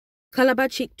Calabar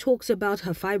Chic talks about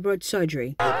her fibroid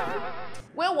surgery.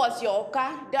 Where was your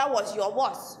car? That was your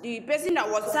boss. The person that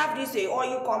was served this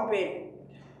oil company.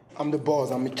 I'm the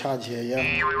boss. I'm in charge here,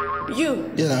 yeah. You?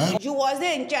 Yeah. You was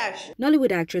there in charge.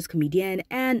 Nollywood actress, comedian,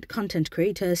 and content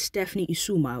creator Stephanie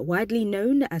Isuma, widely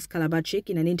known as Calabar Chic,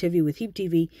 in an interview with Hip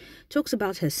TV, talks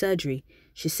about her surgery.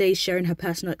 She says sharing her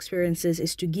personal experiences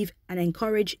is to give and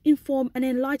encourage, inform, and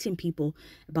enlighten people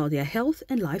about their health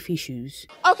and life issues.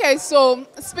 Okay, so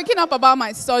speaking up about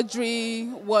my surgery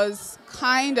was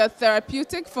kind of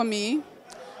therapeutic for me.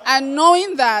 And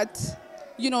knowing that,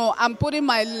 I'm putting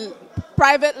my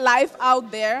private life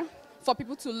out there for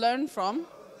people to learn from,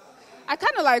 I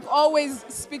kind of always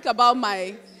speak about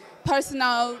my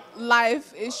personal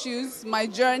life issues, my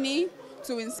journey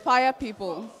to inspire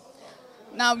people.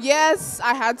 Now, yes,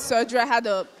 I had surgery. I had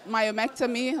a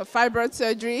myomectomy, a fibroid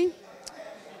surgery,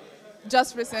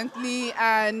 just recently.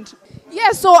 And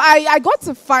yeah, so I got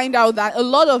to find out that a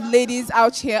lot of ladies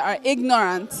out here are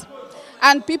ignorant.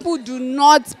 And people do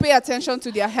not pay attention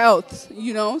to their health,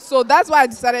 So that's why I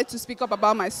decided to speak up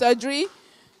about my surgery,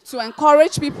 to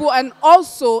encourage people and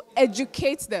also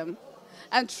educate them.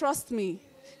 And trust me,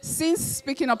 since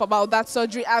speaking up about that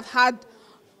surgery, I've had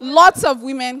lots of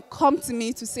women come to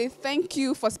me to say, thank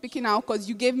you for speaking out because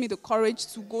you gave me the courage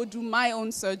to go do my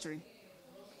own surgery.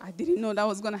 I didn't know that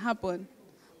was going to happen,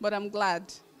 but I'm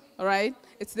glad, all right?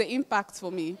 It's the impact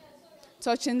for me.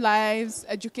 Touching lives,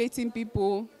 educating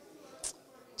people,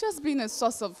 just being a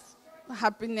source of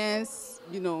happiness,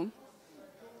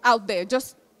 out there.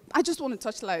 I just want to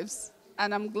touch lives,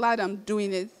 and I'm glad I'm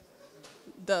doing it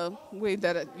the way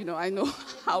that, I know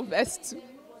how best to.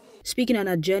 Speaking on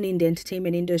her journey in the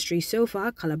entertainment industry so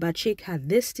far, Calabar Chic had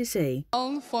this to say.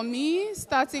 For me,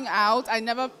 starting out, I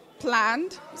never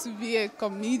planned to be a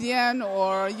comedian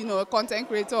or, a content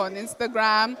creator on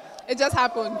Instagram. It just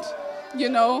happened,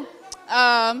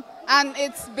 And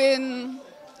it's been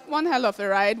one hell of a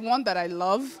ride, one that I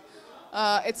love.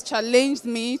 It's challenged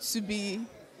me to be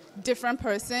different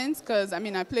persons because,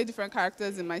 I play different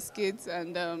characters in my skits,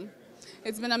 and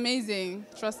it's been amazing,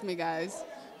 trust me, guys.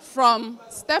 From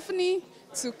Stephanie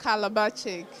to Calabar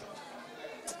Chic.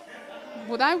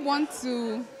 Would I want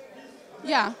to?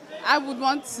 Yeah, I would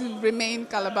want to remain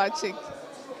Calabar Chic.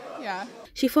 Yeah.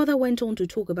 She further went on to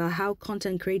talk about how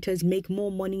content creators make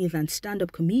more money than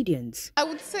stand-up comedians. I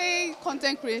would say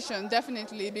content creation,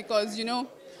 definitely, because, as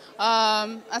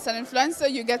an influencer,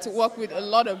 you get to work with a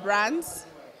lot of brands.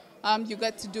 You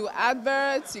get to do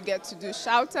adverts, you get to do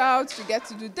shout-outs, you get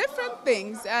to do different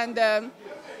things. And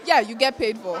yeah, you get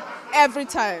paid for every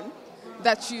time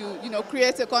that you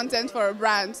create a content for a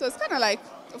brand. So it's kind of like,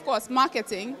 of course,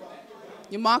 marketing.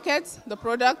 You market the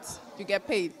product, you get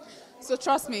paid. So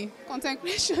trust me, content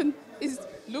creation is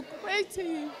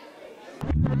lucrative.